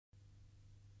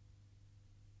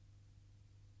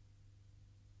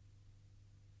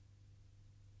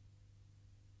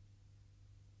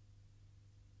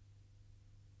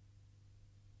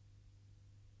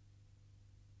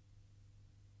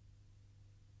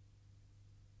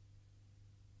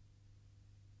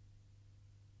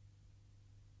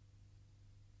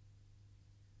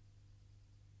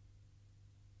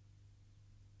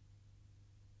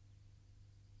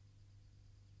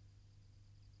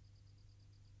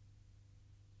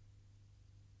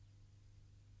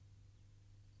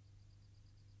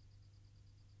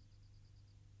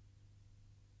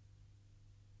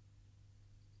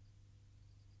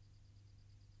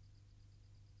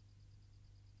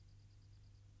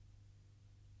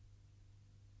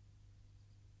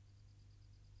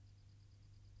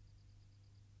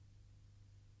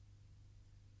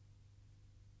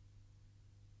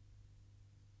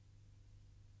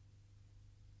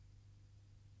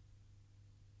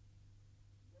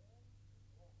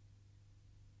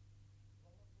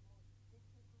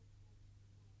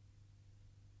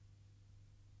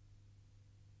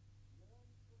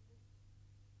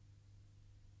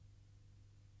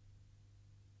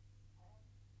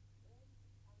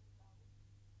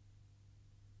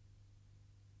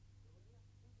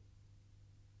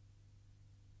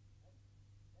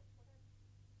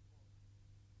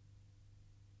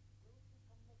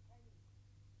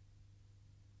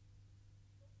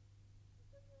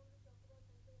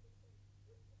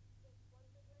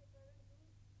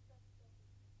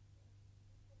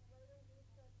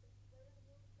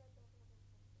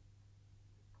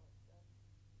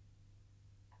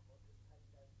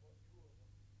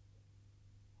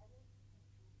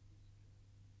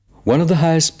One of the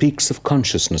highest peaks of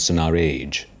consciousness in our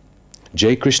age,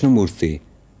 J. Krishnamurti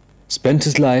spent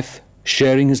his life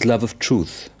sharing his love of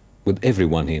truth with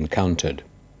everyone he encountered.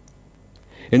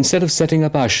 Instead of setting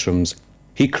up ashrams,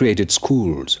 he created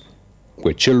schools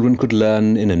where children could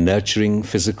learn in a nurturing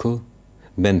physical,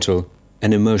 mental,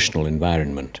 and emotional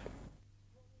environment.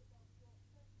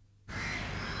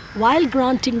 While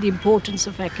granting the importance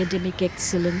of academic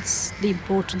excellence, the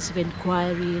importance of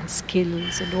inquiry and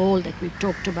skills and all that we've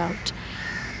talked about,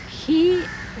 he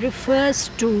refers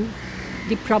to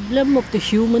the problem of the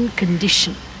human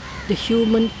condition, the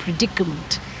human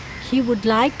predicament. He would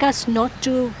like us not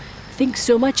to think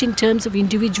so much in terms of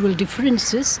individual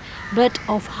differences, but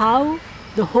of how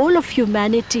the whole of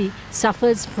humanity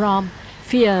suffers from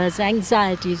fears,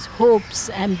 anxieties, hopes,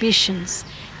 ambitions.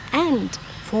 And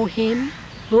for him,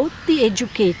 both the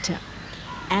educator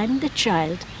and the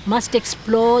child must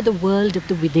explore the world of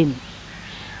the within,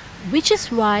 which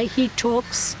is why he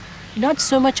talks not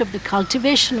so much of the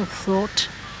cultivation of thought,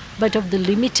 but of the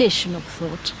limitation of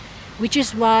thought, which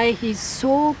is why he's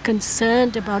so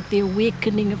concerned about the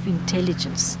awakening of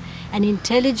intelligence, an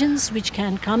intelligence which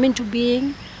can come into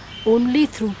being only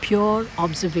through pure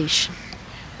observation,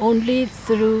 only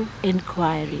through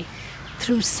inquiry,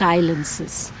 through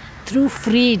silences, through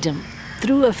freedom,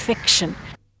 through affection.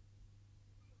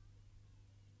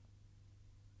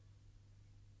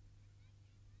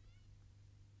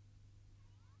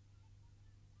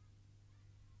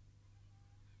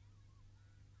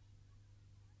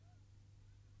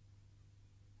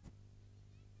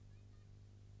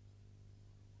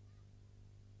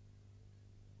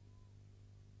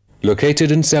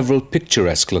 Located in several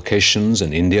picturesque locations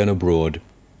in India and abroad,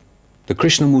 the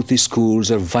Krishnamurti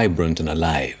schools are vibrant and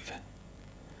alive.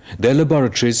 They're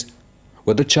laboratories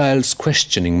where the child's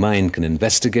questioning mind can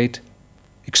investigate,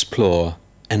 explore,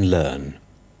 and learn.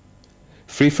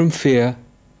 Free from fear,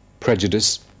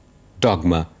 prejudice,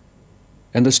 dogma,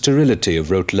 and the sterility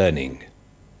of rote learning,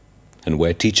 and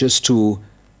where teachers too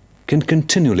can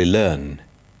continually learn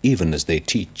even as they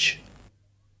teach.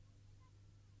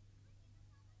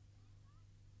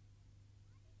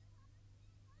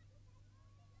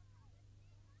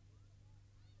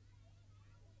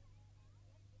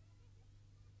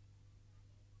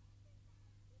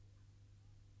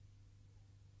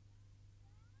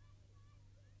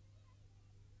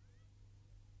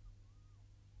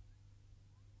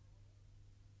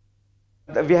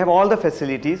 We have all the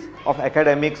facilities of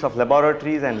academics, of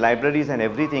laboratories and libraries and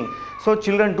everything. So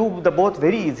children do the both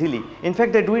very easily. In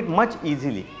fact, they do it much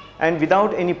easily and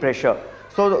without any pressure.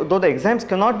 So though the exams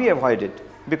cannot be avoided,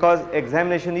 because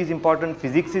examination is important,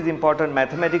 physics is important,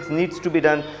 mathematics needs to be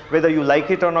done, whether you like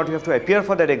it or not, you have to appear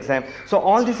for that exam. So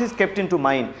all this is kept into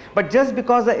mind. But just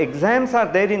because the exams are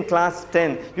there in class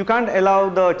 10, you can't allow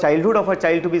the childhood of a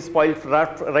child to be spoiled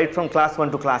right from class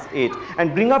 1 to class 8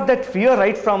 and bring up that fear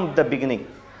right from the beginning.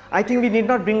 I think we need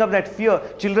not bring up that fear.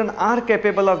 Children are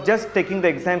capable of just taking the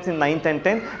exams in 9th and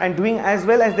 10th and doing as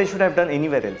well as they should have done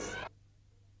anywhere else.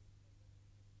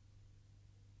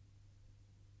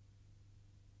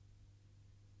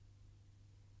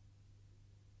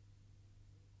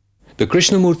 The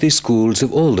Krishnamurti schools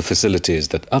have all the facilities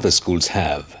that other schools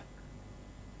have.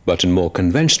 But in more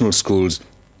conventional schools,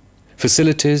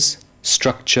 facilities,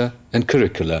 structure and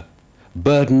curricula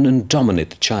burden and dominate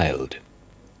the child.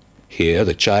 Here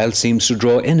the child seems to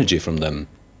draw energy from them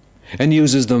and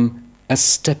uses them as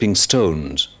stepping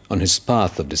stones on his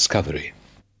path of discovery.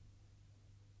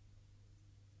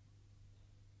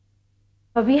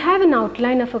 We have an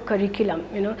outline of a curriculum,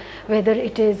 whether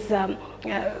it is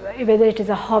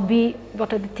a hobby,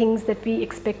 what are the things that we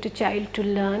expect a child to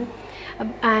learn,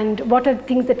 and what are the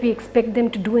things that we expect them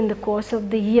to do in the course of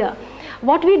the year.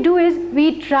 What we do is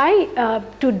we try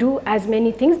to do as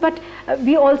many things, but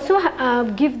we also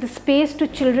give the space to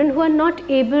children who are not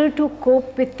able to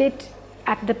cope with it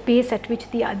at the pace at which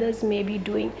the others may be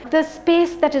doing. The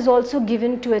space that is also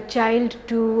given to a child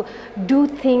to do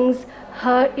things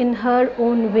in her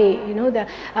own way,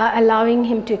 allowing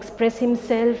him to express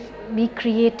himself, be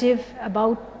creative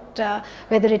about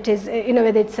whether it is,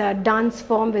 whether it's a dance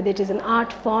form, whether it is an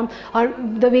art form, or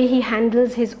the way he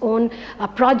handles his own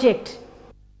project.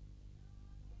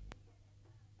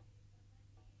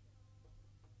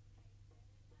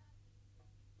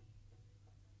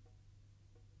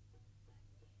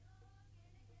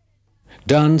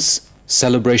 Dance,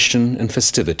 celebration and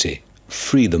festivity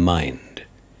free the mind.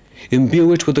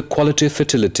 Imbue it with a quality of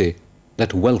fertility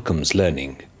that welcomes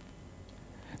learning.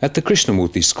 At the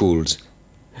Krishnamurti schools,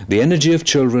 the energy of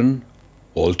children,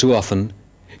 all too often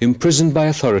imprisoned by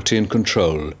authority and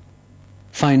control,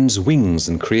 finds wings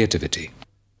and creativity.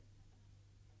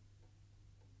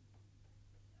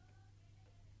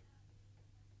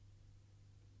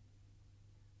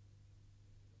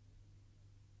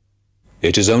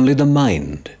 It is only the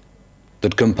mind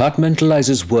that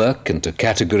compartmentalizes work into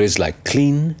categories like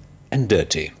clean and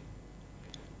dirty.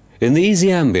 In the easy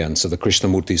ambience of the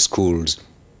Krishnamurti schools,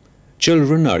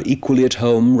 children are equally at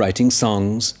home writing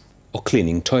songs or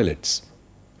cleaning toilets,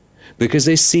 because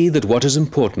they see that what is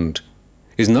important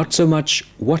is not so much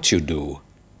what you do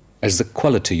as the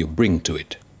quality you bring to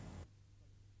it.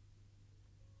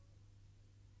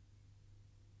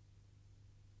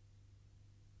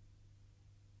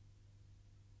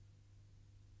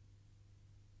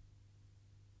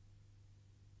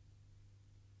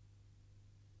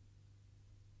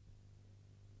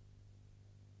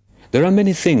 There are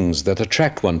many things that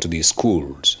attract one to these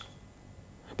schools,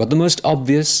 but the most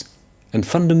obvious and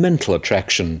fundamental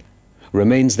attraction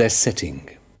remains their setting.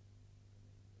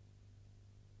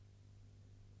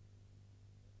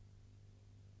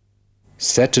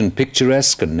 Set in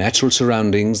picturesque and natural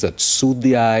surroundings that soothe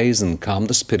the eyes and calm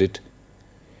the spirit,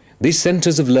 these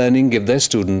centers of learning give their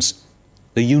students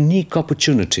the unique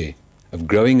opportunity of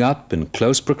growing up in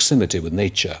close proximity with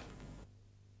nature.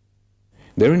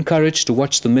 They're encouraged to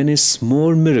watch the many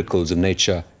small miracles of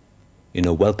nature in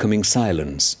a welcoming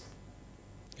silence.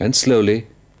 And slowly,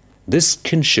 this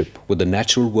kinship with the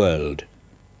natural world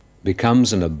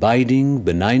becomes an abiding,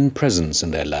 benign presence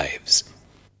in their lives.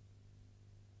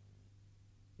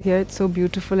 Here it's so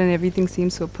beautiful and everything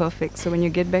seems so perfect. So when you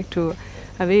get back to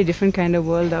a very different kind of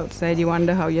world outside, you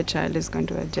wonder how your child is going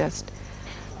to adjust.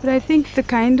 But I think the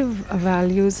kind of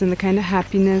values and the kind of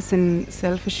happiness and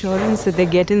self-assurance that they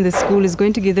get in this school is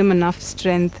going to give them enough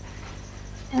strength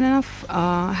and enough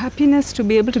happiness to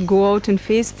be able to go out and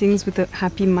face things with a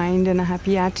happy mind and a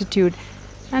happy attitude.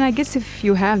 And I guess if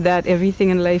you have that, everything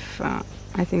in life,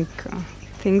 I think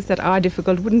things that are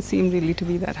difficult wouldn't seem really to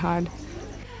be that hard.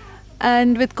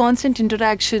 And with constant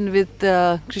interaction with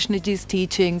Krishnaji's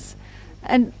teachings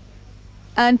and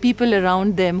people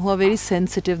around them who are very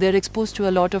sensitive, they're exposed to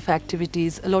a lot of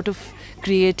activities, a lot of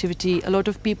creativity, a lot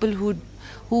of people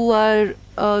who are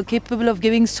capable of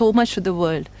giving so much to the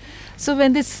world. So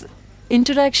when this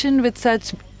interaction with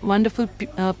such wonderful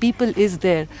people is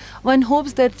there, one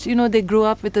hopes that they grow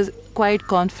up with a quiet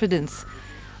confidence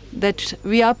that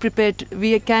we are prepared,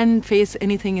 we can face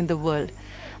anything in the world.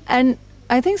 And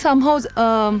I think somehow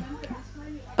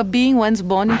a being once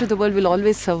born into the world will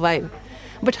always survive.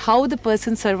 But how the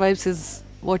person survives is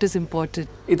what is important.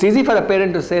 It's easy for a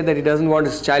parent to say that he doesn't want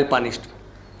his child punished.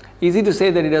 Easy to say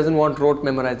that he doesn't want rote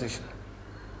memorization.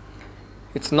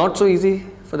 It's not so easy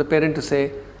for the parent to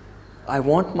say, I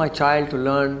want my child to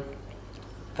learn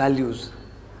values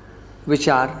which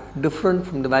are different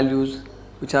from the values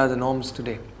which are the norms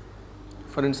today.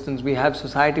 For instance, we have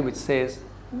society which says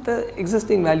the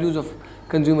existing values of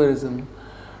consumerism,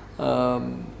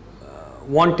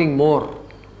 wanting more,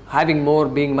 having more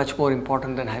being much more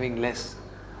important than having less,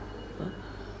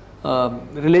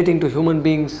 relating to human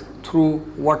beings through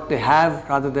what they have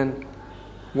rather than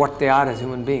what they are as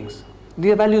human beings.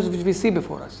 These are values which we see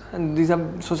before us, and these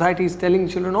are societies telling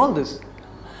children all this.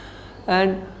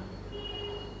 And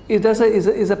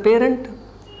is a parent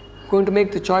going to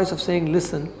make the choice of saying,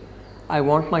 listen, I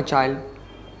want my child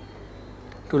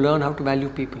to learn how to value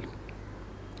people.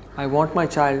 I want my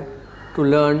child to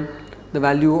learn the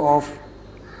value of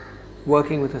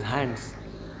working with his hands.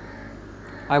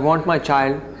 I want my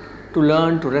child to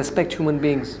learn to respect human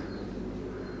beings.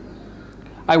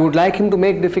 I would like him to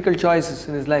make difficult choices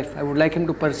in his life. I would like him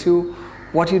to pursue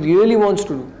what he really wants to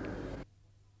do.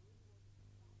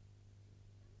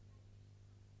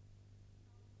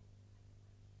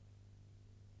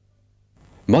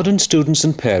 Modern students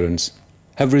and parents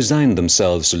have resigned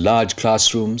themselves to large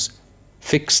classrooms,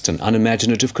 fixed and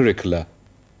unimaginative curricula,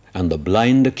 and the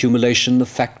blind accumulation of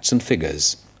facts and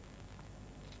figures.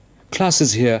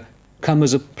 Classes here come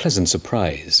as a pleasant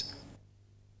surprise.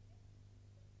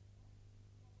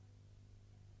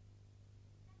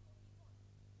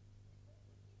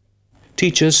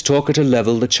 Teachers talk at a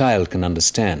level the child can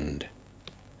understand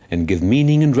and give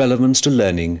meaning and relevance to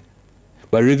learning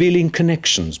by revealing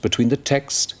connections between the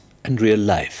text and real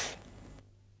life.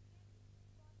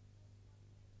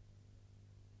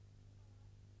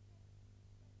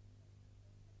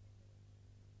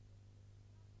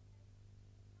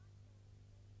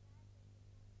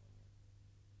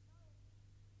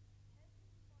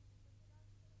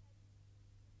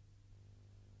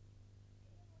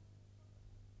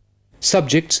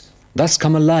 Subjects thus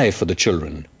come alive for the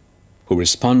children, who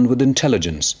respond with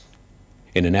intelligence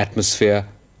in an atmosphere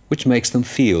which makes them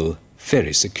feel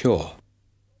very secure.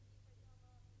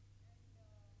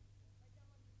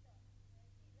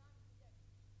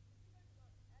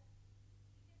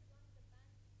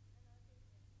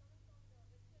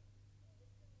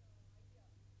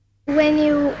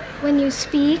 When you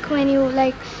speak, when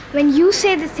you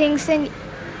say the things, then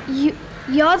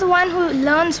you're the one who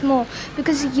learns more,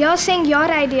 because you're saying your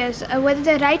ideas, whether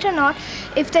they're right or not.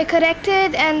 If they're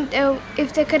corrected and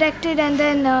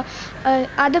then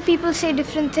other people say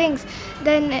different things,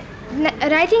 then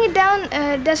writing it down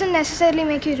doesn't necessarily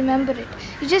make you remember it.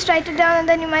 You just write it down and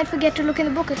then you might forget to look in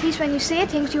the book. At least when you say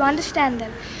things, you understand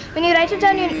them. When you write it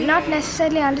down, you not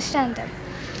necessarily understand them.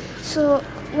 So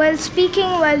while speaking,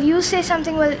 while you say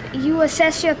something, while you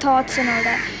assess your thoughts and all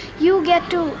that, you get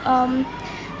to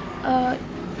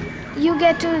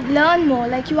learn more.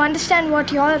 Like, you understand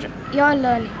what you're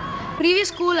learning. Previous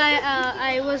school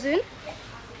I was in,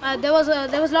 there was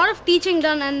a lot of teaching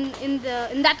done, and in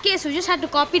that case you just had to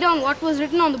copy down what was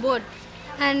written on the board,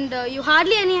 and you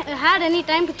hardly had any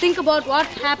time to think about what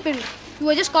happened. You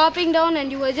were just copying down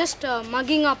and you were just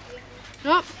mugging up,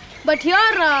 But here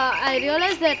I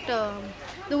realized that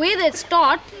the way that it's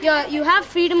taught, you have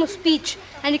freedom of speech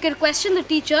and you can question the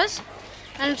teachers,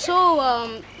 and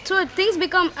so things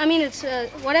become, it's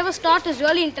whatever's taught is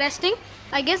really interesting.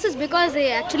 I guess it's because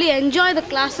they actually enjoy the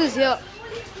classes here.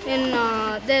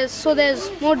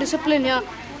 There's more discipline here.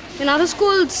 In other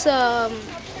schools,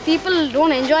 people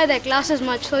don't enjoy their classes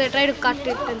much, so they try to cut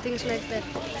it and things like that.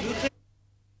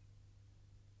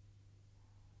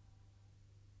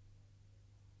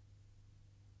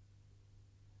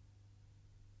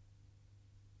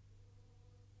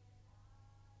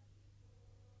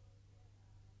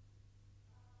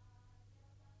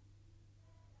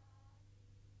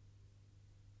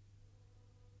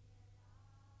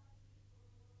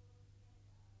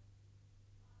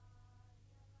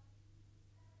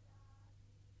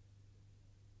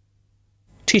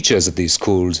 Teachers at these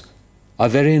schools are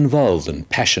very involved and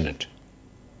passionate.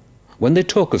 When they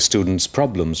talk of students'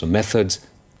 problems or methods,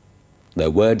 their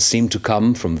words seem to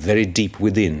come from very deep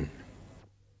within.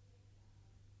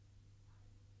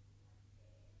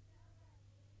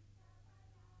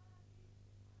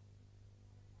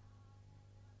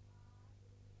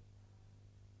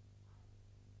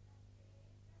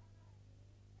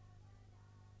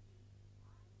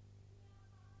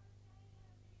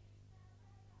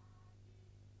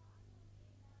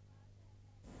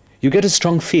 You get a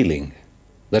strong feeling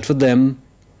that for them,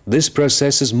 this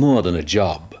process is more than a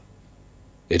job.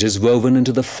 It is woven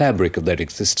into the fabric of their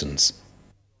existence.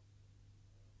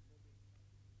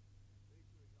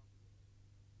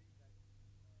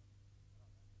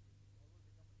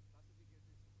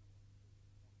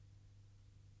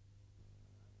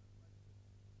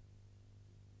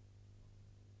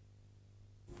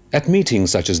 At meetings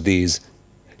such as these,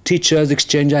 teachers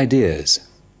exchange ideas,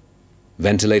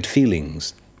 ventilate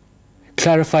feelings,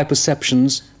 clarify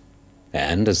perceptions,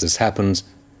 and, as this happens,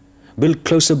 build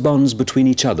closer bonds between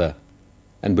each other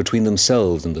and between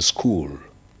themselves and the school.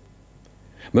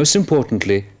 Most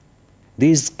importantly,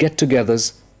 these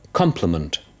get-togethers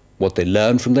complement what they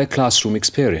learn from their classroom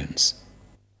experience.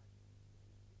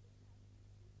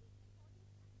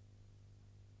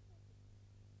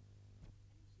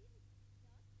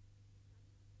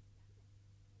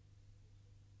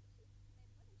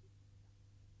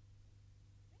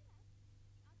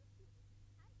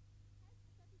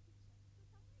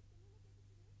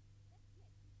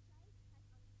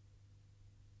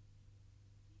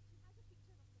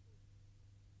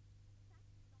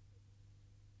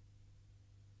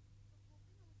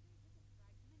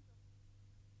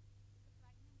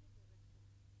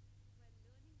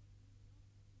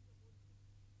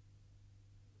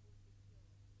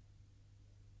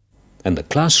 And the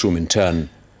classroom, in turn,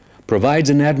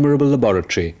 provides an admirable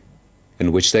laboratory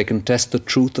in which they can test the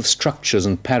truth of structures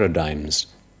and paradigms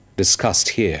discussed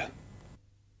here.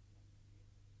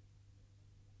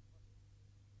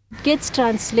 It gets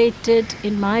translated,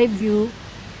 in my view,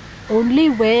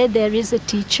 only where there is a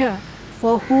teacher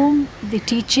for whom the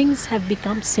teachings have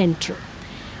become central.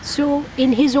 So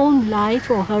in his own life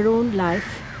or her own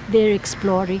life, they're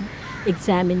exploring,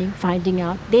 examining, finding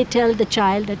out. They tell the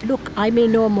child that, look, I may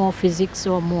know more physics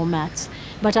or more maths,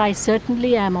 but I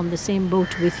certainly am on the same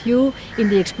boat with you in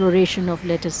the exploration of,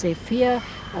 let us say, fear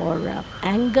or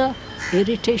anger,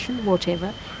 irritation,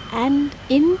 whatever. And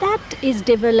in that is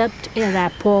developed a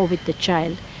rapport with the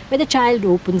child, where the child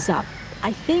opens up.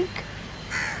 I think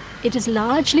it is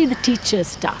largely the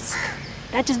teacher's task.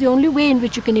 That is the only way in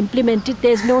which you can implement it.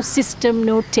 There's no system,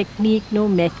 no technique, no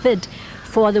method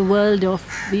for the world of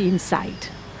the inside.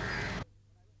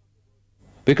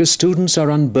 Because students are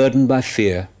unburdened by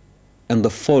fear and the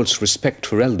false respect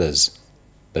for elders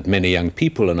that many young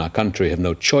people in our country have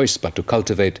no choice but to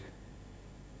cultivate,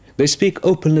 they speak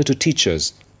openly to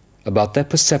teachers about their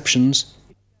perceptions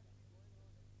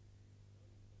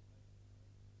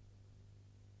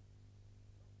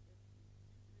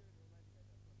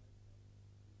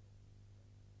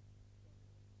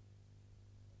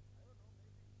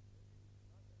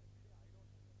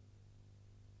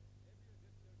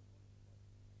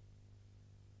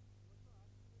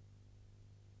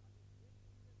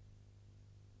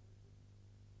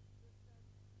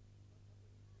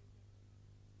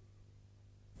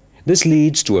This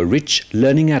leads to a rich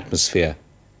learning atmosphere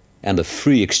and a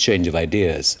free exchange of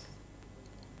ideas.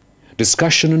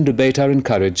 Discussion and debate are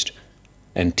encouraged,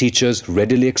 and teachers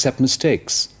readily accept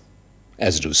mistakes,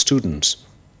 as do students.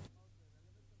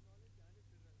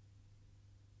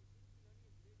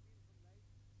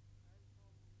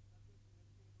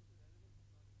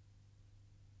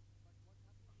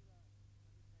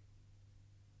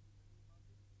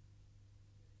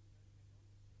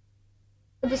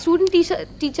 The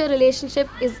student-teacher relationship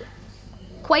is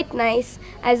quite nice,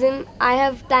 as in I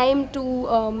have time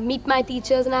to meet my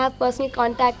teachers and I have personal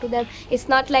contact with them. It's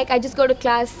not like I just go to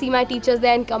class, see my teachers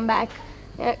there and come back.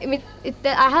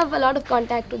 I have a lot of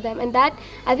contact with them, and that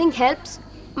I think helps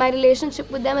my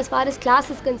relationship with them as far as class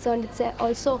is concerned. It's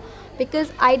also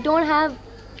because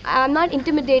I'm not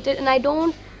intimidated, and I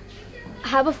don't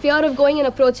have a fear of going and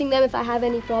approaching them if I have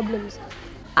any problems.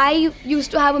 I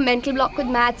used to have a mental block with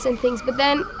maths and things, but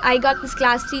then I got this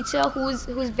class teacher who's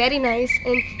very nice,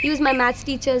 and he was my maths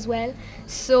teacher as well.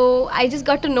 So I just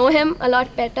got to know him a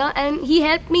lot better, and he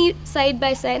helped me side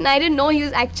by side. And I didn't know he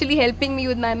was actually helping me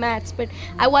with my maths, but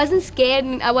I wasn't scared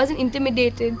and I wasn't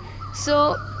intimidated.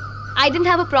 So I didn't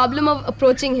have a problem of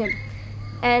approaching him,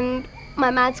 and my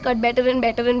maths got better and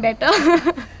better and better.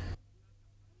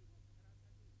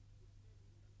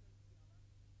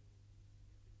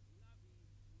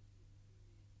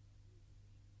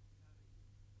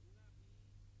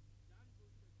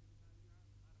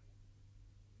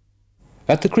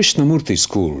 At the Krishnamurti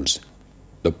schools,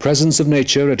 the presence of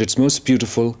nature at its most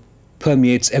beautiful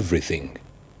permeates everything,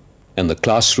 and the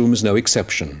classroom is no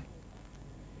exception.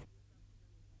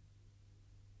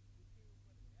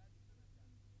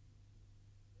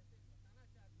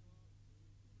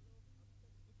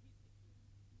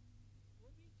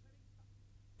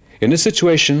 In a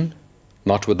situation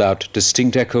not without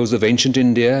distinct echoes of ancient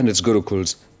India and its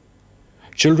gurukuls,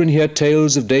 children hear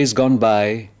tales of days gone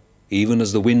by, even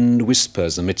as the wind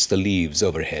whispers amidst the leaves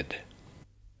overhead.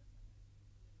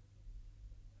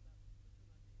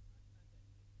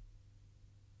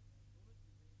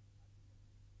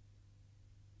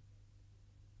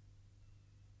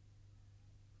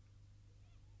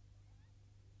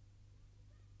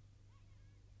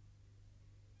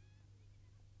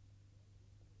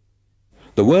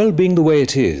 The world being the way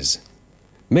it is,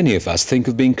 many of us think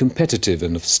of being competitive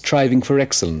and of striving for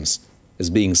excellence as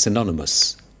being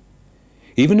synonymous.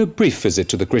 Even a brief visit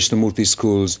to the Krishnamurti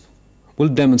schools will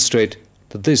demonstrate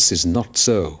that this is not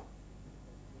so.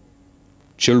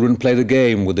 Children play the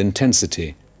game with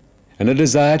intensity and a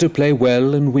desire to play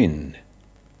well and win,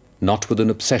 not with an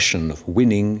obsession of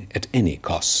winning at any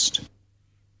cost.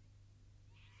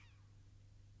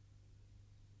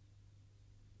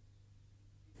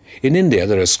 In India,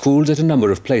 there are schools at a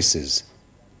number of places.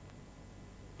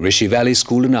 Rishi Valley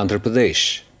School in Andhra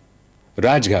Pradesh,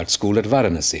 Rajghat School at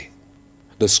Varanasi,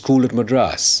 the school at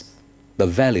Madras, the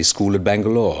Valley School at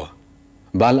Bangalore,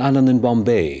 Bal Anand in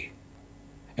Bombay,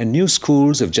 and new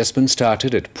schools have just been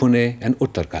started at Pune and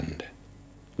Uttarakhand.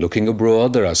 Looking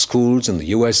abroad, there are schools in the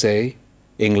USA,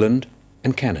 England,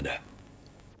 and Canada.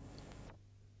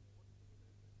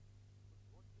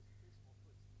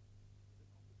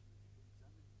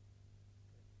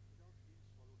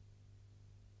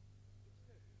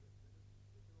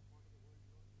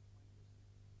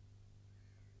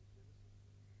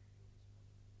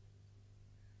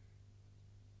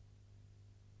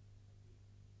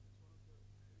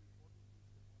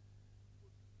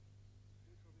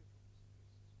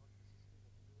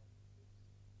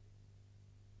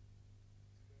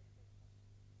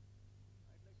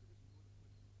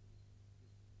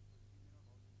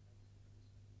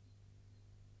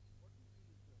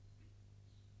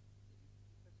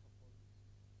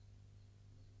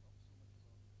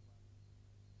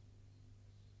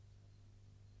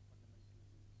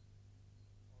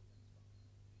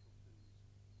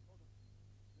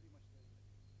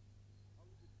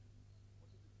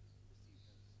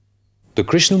 The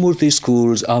Krishnamurti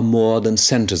schools are more than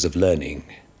centers of learning.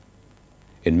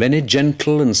 In many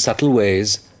gentle and subtle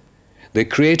ways, they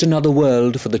create another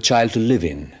world for the child to live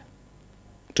in,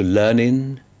 to learn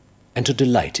in, and to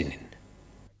delight in.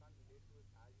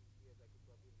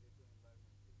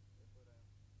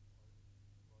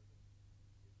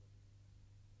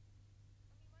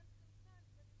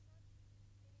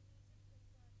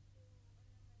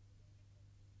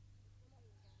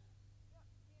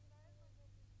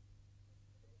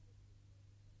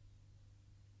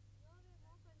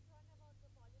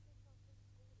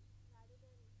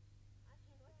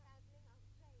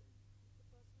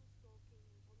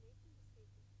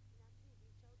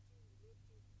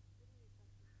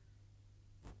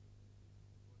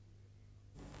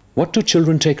 What do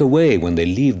children take away when they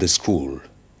leave the school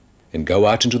and go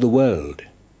out into the world?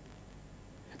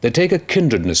 They take a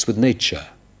kindredness with nature,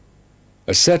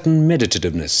 a certain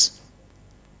meditativeness,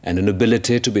 and an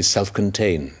ability to be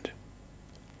self-contained.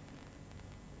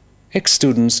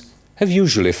 Ex-students have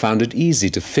usually found it easy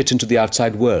to fit into the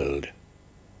outside world,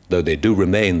 though they do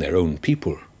remain their own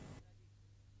people.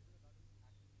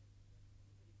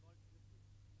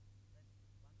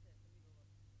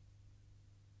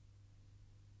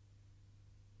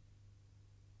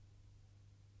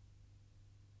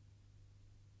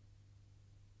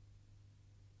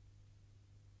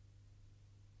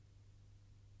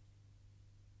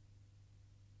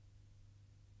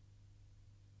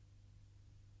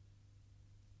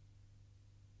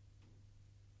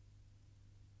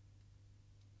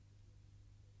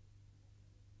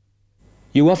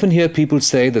 You often hear people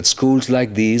say that schools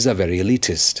like these are very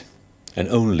elitist and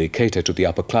only cater to the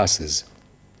upper classes.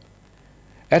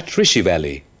 At Rishi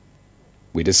Valley,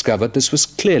 we discovered this was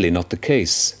clearly not the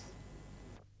case.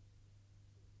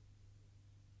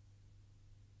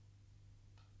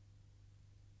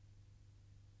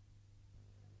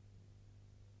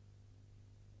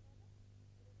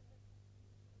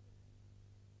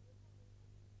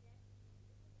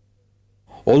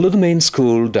 Although the main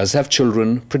school does have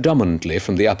children predominantly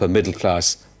from the upper middle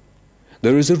class,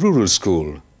 there is a rural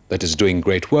school that is doing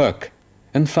great work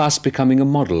and fast becoming a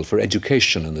model for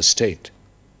education in the state.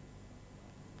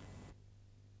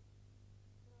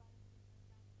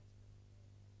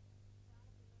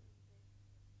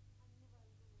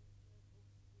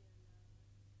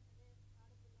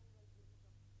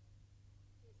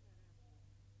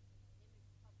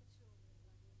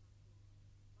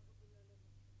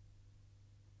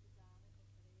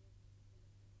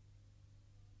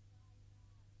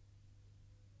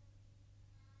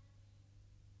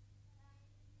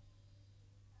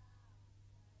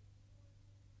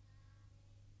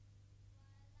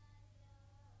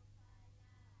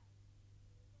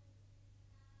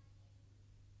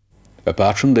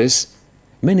 Apart from this,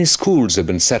 many schools have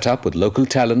been set up with local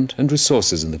talent and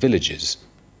resources in the villages.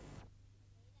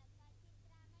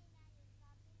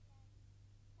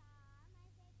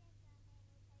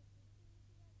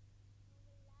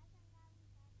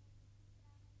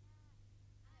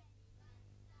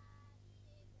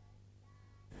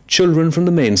 Children from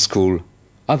the main school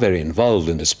are very involved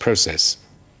in this process.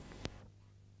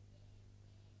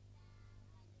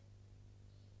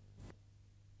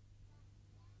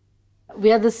 We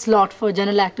had this slot for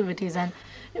general activities, and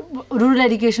rural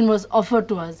education was offered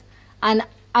to us. And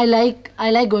I like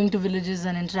going to villages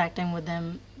and interacting with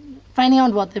them, finding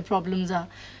out what their problems are,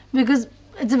 because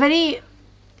it's a very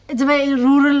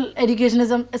rural education is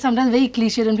sometimes very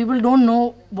cliched, and people don't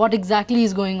know what exactly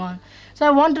is going on. So I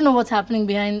want to know what's happening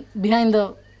behind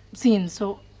the scenes.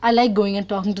 So I like going and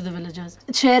talking to the villagers,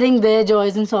 sharing their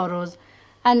joys and sorrows,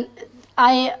 and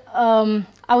I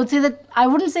would say that I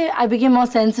wouldn't say I became more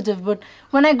sensitive, but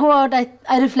when I go out,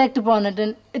 I reflect upon it,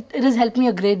 and it has helped me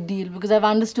a great deal because I've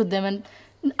understood them, and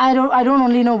I don't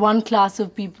only know one class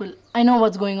of people. I know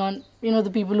what's going on. You know,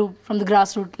 the people who from the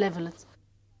grassroots level.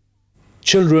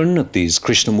 Children at these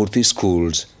Krishnamurti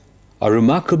schools are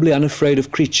remarkably unafraid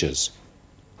of creatures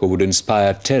who would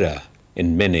inspire terror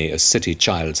in many a city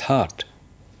child's heart.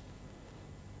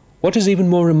 What is even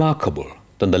more remarkable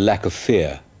than the lack of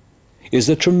fear is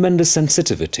the tremendous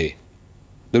sensitivity,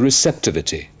 the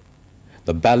receptivity,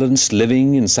 the balanced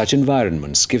living in such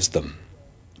environments gives them.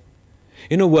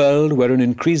 In a world where an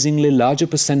increasingly larger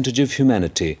percentage of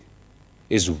humanity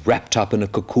is wrapped up in a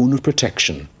cocoon of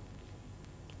protection,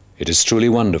 it is truly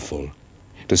wonderful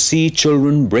to see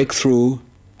children break through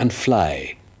and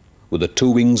fly with the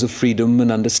two wings of freedom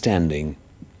and understanding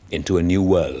into a new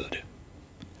world.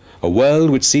 A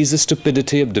world which sees the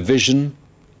stupidity of division,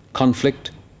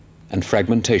 conflict, and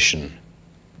fragmentation.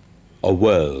 A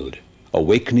world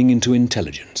awakening into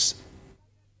intelligence.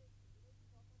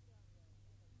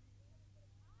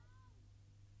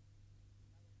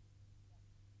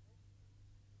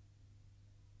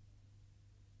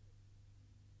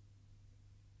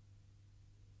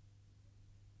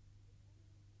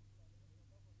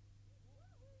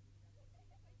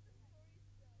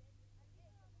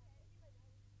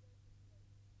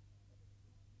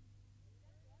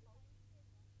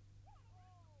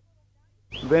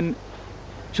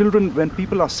 When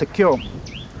people are secure,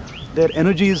 their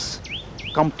energies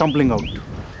come tumbling out.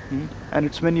 And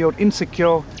it's when you're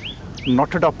insecure,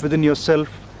 knotted up within yourself,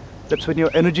 that's when your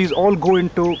energies all go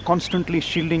into constantly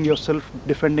shielding yourself,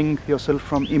 defending yourself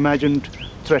from imagined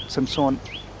threats and so on.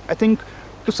 I think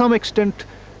to some extent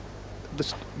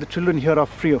the children here are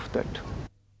free of that.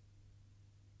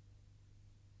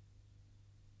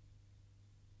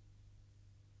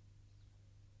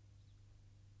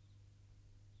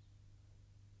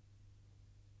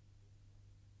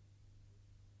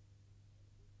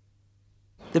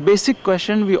 the basic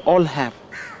question we all have,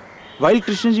 while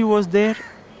Krishnaji was there,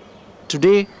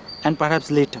 today and perhaps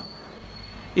later,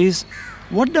 is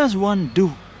what does one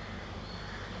do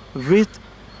with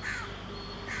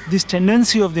this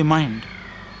tendency of the mind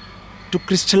to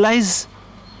crystallize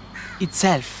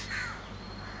itself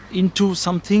into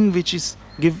something which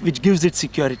gives it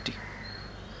security.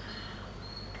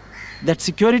 That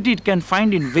security it can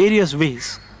find in various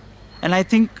ways, and I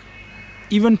think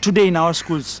even today in our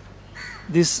schools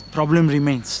this problem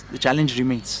remains, the challenge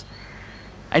remains.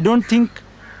 I don't think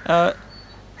I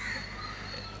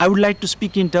would like to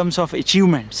speak in terms of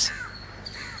achievements.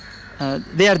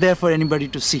 They are there for anybody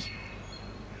to see.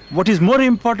 What is more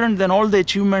important than all the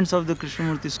achievements of the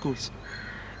Krishnamurti schools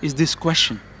is this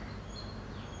question: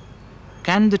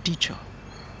 can the teacher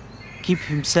keep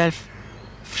himself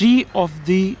free of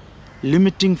the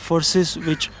limiting forces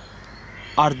which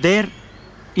are there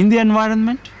in the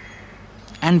environment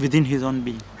and within his own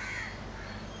being?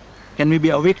 Can we be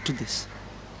awake to this?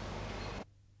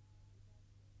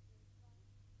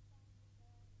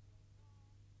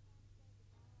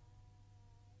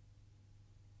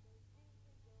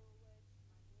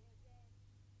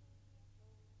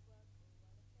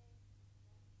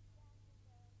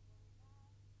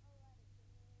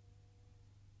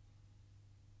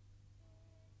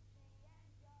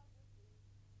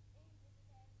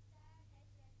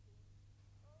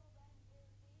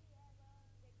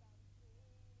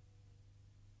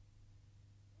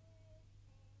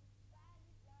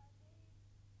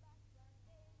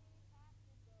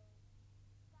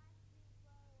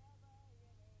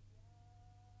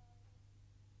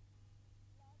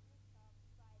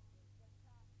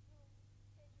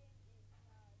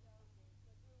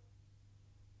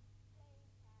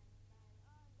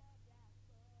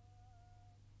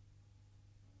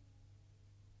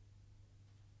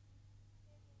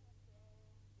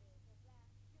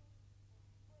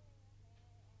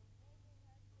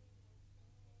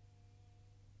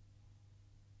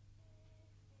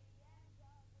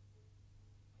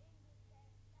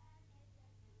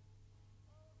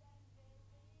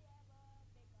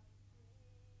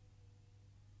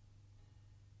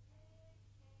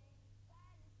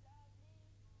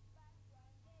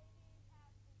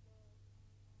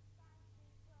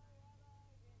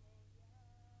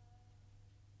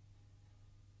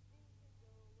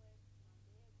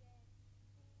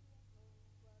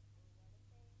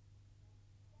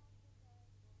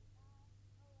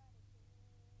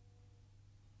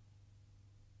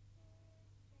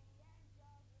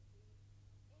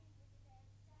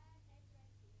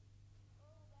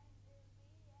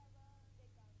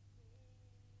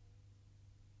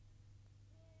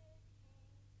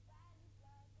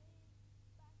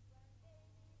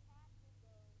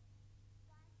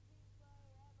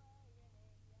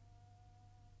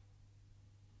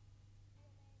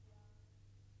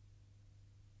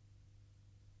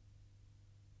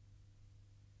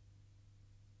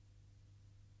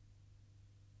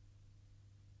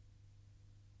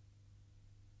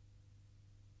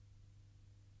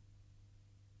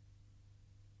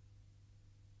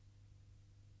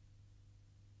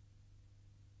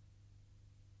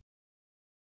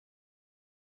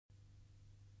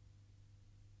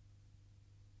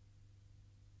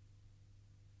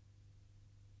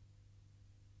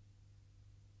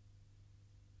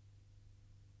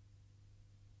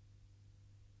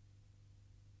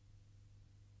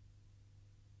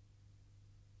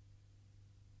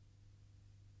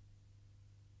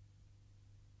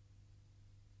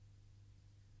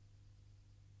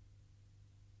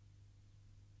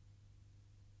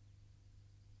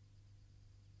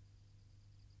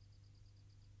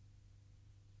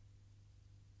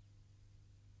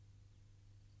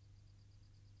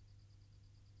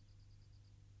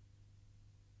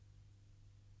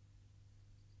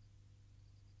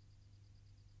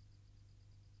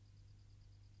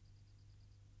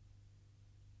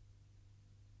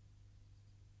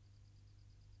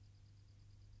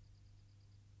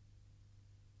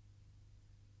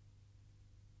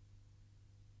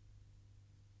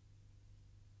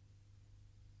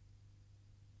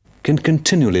 can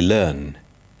continually learn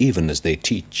even as they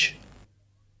teach.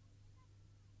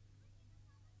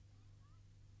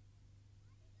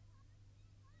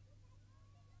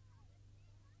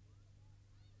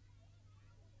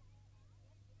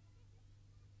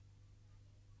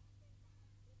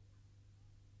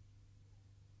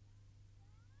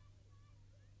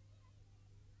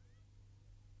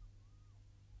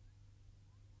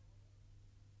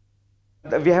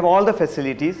 We have all the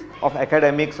facilities of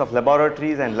academics, of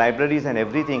laboratories and libraries and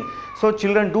everything. So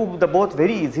children do the both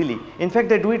very easily. In fact,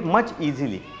 they do it much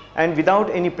easily and without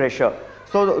any pressure.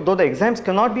 So though the exams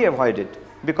cannot be avoided,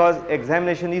 because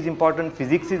examination is important,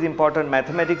 physics is important,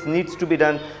 mathematics needs to be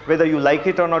done, whether you like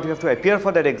it or not, you have to appear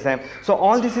for that exam. So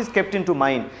all this is kept into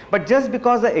mind. But just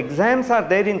because the exams are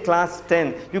there in class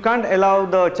 10, you can't allow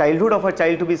the childhood of a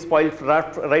child to be spoiled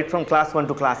right from class 1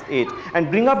 to class 8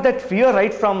 and bring up that fear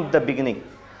right from the beginning.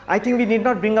 I think we need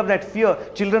not bring up that fear.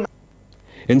 Children.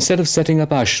 Instead of setting up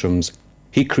ashrams,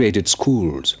 he created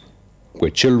schools where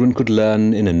children could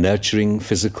learn in a nurturing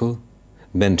physical,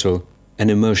 mental, and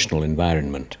emotional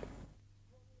environment.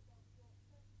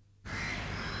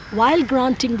 While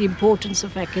granting the importance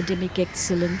of academic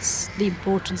excellence, the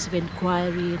importance of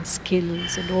inquiry and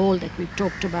skills and all that we've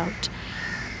talked about,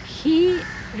 he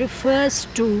refers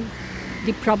to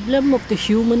the problem of the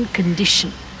human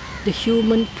condition, the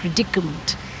human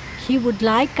predicament. He would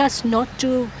like us not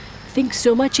to think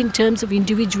so much in terms of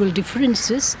individual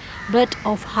differences, but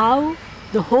of how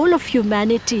the whole of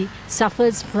humanity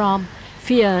suffers from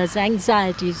fears,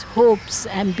 anxieties, hopes,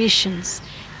 ambitions.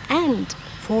 And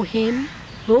for him,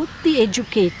 both the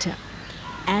educator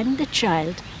and the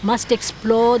child must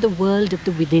explore the world of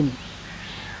the within.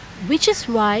 Which is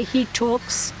why he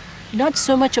talks not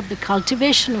so much of the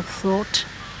cultivation of thought,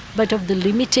 but of the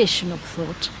limitation of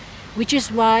thought. Which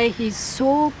is why he's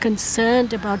so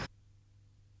concerned about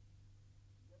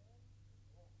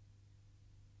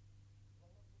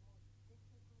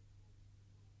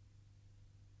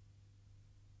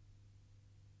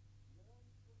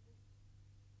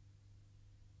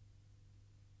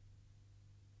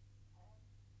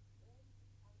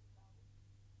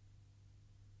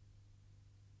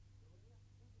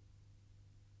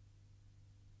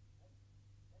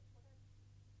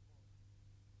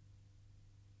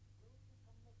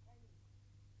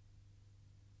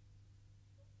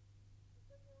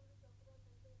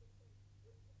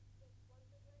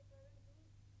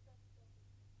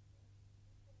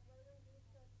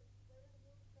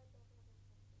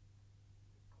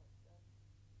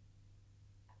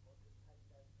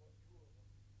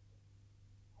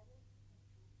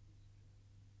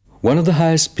One of the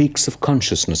highest peaks of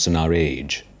consciousness in our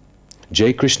age,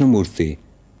 J. Krishnamurti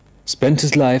spent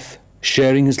his life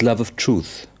sharing his love of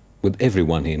truth with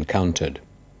everyone he encountered.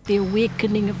 the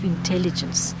awakening of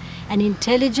intelligence, an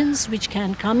intelligence which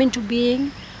can come into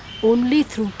being only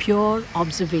through pure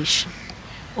observation,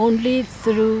 only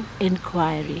through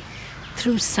inquiry,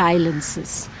 through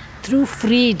silences, through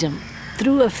freedom,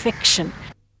 through affection.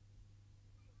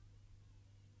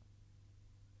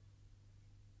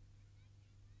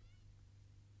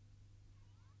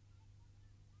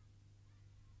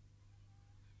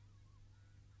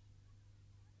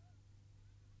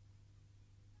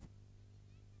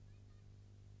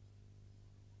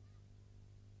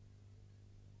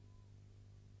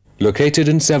 Located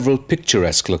in several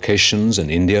picturesque locations in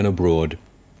India and abroad,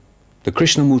 the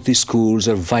Krishnamurti schools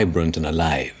are vibrant and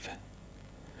alive.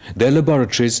 They're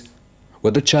laboratories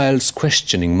where the child's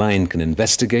questioning mind can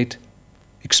investigate,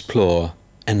 explore,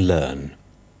 and learn.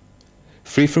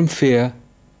 Free from fear,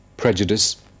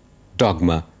 prejudice,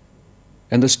 dogma,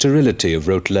 and the sterility of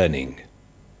rote learning,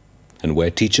 and where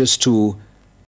teachers too